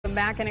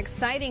Welcome back. An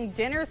exciting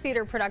dinner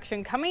theater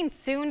production coming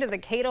soon to the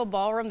Cato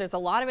Ballroom. There's a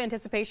lot of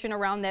anticipation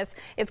around this.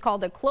 It's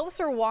called A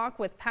Closer Walk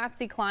with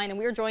Patsy Cline, and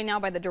we are joined now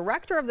by the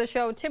director of the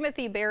show,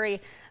 Timothy Berry.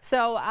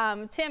 So,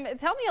 Tim,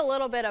 tell me a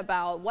little bit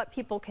about what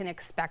people can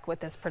expect with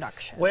this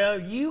production. Well,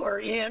 you are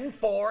in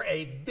for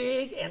a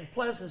big and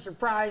pleasant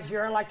surprise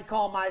here. I like to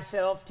call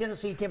myself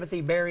Tennessee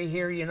Timothy Berry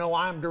here. You know,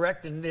 I'm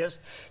directing this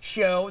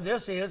show.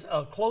 This is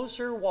A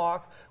Closer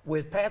Walk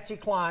with Patsy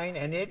Cline,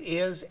 and it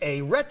is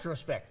a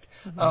retrospect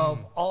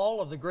of all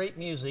of the great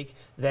music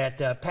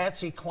that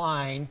Patsy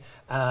Cline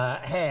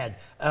had.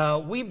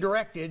 We've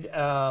directed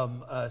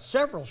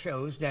several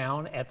shows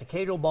down at the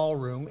Cato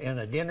Ballroom in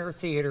a dinner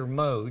theater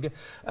mode.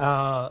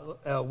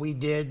 We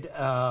did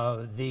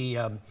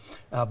the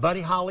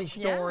Buddy Holly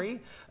story.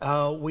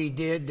 Yeah. We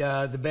did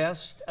the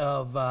best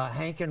of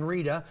Hank and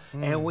Rita,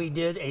 and we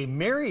did a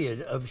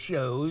myriad of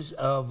shows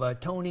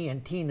of Tony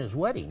and Tina's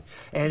wedding.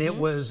 And it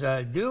was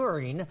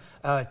during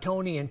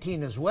Tony and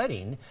Tina's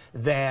wedding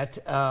that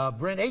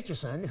Brent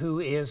Aitchison, who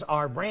is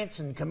our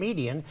Branson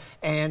comedian,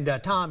 and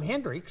Tom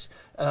Hendricks,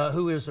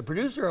 who is the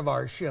producer of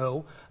our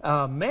show,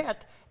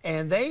 met.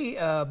 And they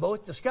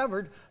both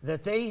discovered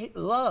that they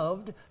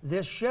loved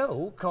this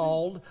show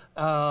called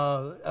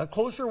A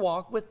Closer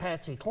Walk with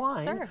Patsy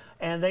Cline. Sure.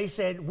 And they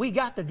said, we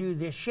got to do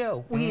this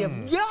show. We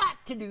have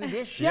got to do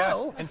this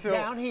show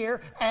down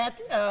here at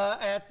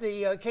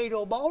the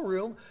Cato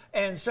Ballroom.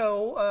 And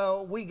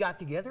so we got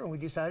together and we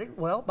decided,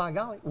 well, by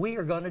golly, we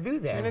are going to do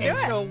that. And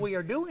so we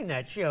are doing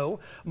that show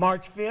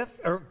March 7th,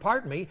 and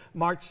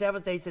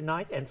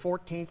 9th, and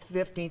 14th,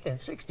 15th, and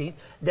 16th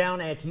down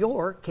at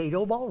your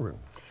Cato Ballroom.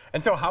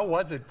 And so how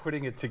was it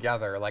putting it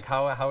together? Like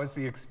how has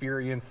the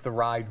experience, the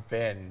ride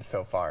been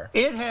so far?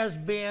 It has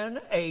been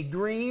a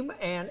dream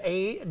and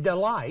a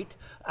delight.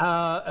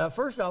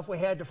 First off, we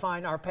had to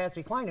find our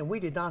Patsy Cline, and we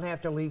did not have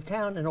to leave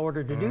town in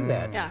order to do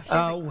that. Yeah, she's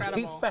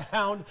incredible. We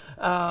found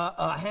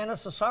Hanna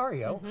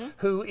Cesario,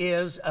 who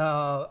is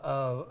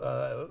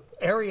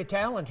area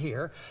talent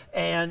here,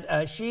 and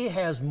she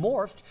has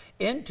morphed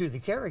into the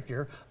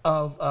character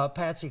of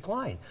Patsy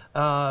Cline.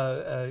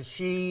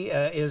 She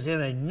is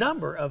in a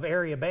number of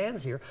area bands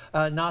here,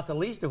 not the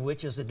least of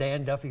which is the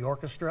Dan Duffy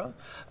Orchestra,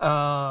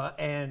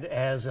 and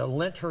has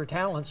lent her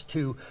talents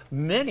to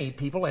many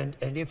people. And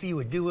if you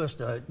would do us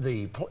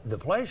the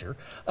pleasure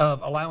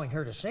of allowing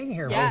her to sing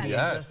here maybe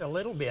just a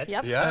little bit,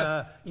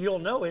 you'll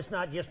know it's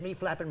not just me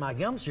flapping my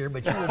gums here,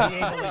 but you will be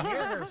able to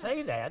hear her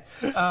say that.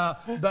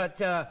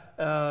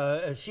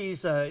 She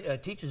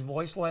teaches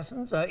voice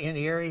lessons in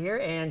the area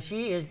here, and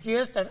she is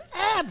just an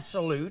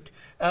absolute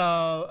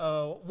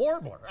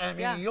warbler. I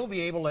mean, you'll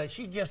be able to.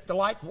 She's just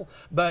delightful.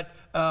 But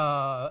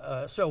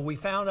so we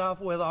found off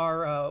with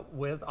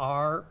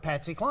our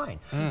Patsy Cline.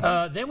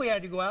 Then we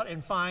had to go out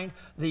and find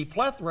the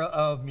plethora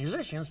of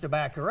musicians to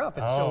back her up,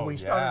 and so we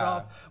started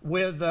off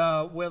with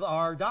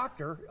our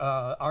doctor,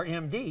 our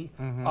MD,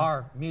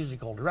 our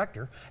musical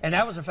director, and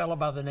that was a fellow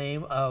by the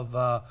name of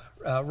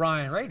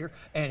Ryan Rader,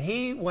 and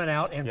he went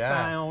out and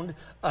found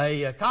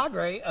a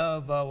cadre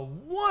of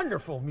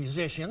wonderful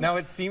musicians. Now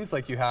it seems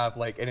like you have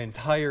like an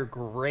entire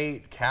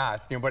great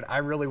cast, you know, but I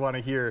really want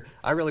to hear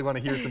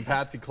some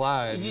Patsy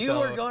Cline. You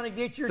are going to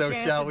get your chance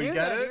shall to we do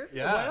get that it? here.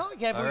 Yeah. Well,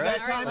 have we got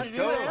time to do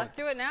that? Let's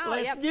do it now.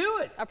 Let's do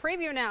it. A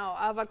preview now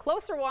of A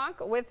Closer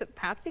Walk with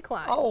Patsy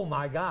Cline. Oh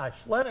my gosh,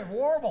 let it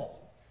warble.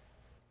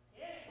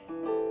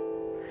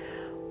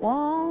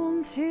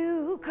 Won't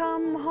you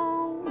come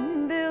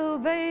home, Bill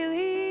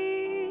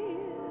Bailey?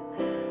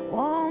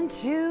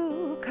 Won't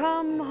you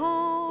come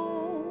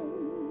home?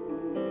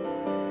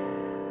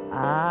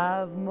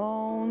 I've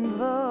moaned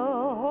the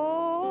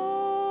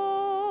whole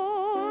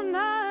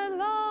night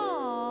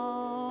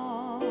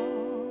long.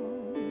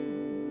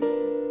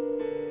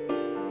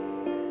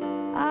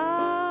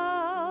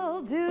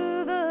 I'll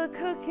do the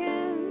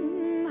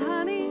cooking,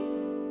 honey.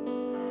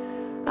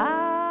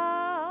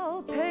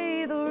 I'll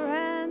pay the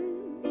rent.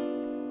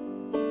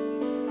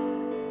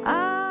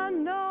 I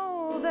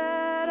know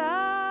that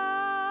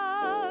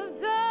I've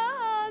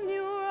done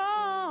you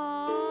wrong.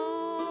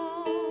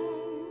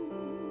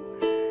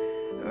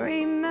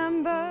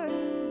 Remember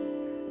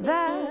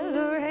that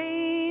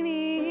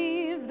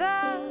rainy eve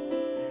that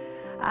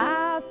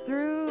I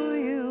threw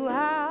you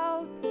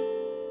out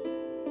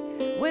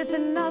with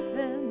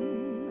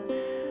nothing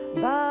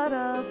but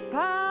a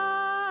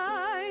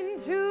fine-tooth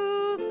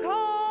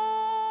comb.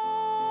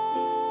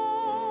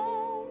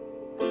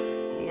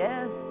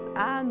 Yes,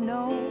 I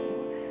know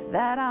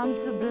that I'm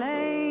to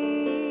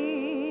blame,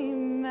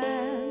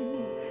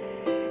 and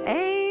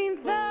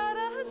ain't that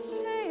a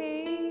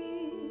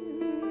shame,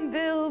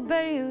 Bill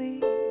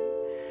Bailey?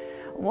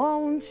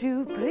 Won't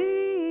you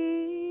please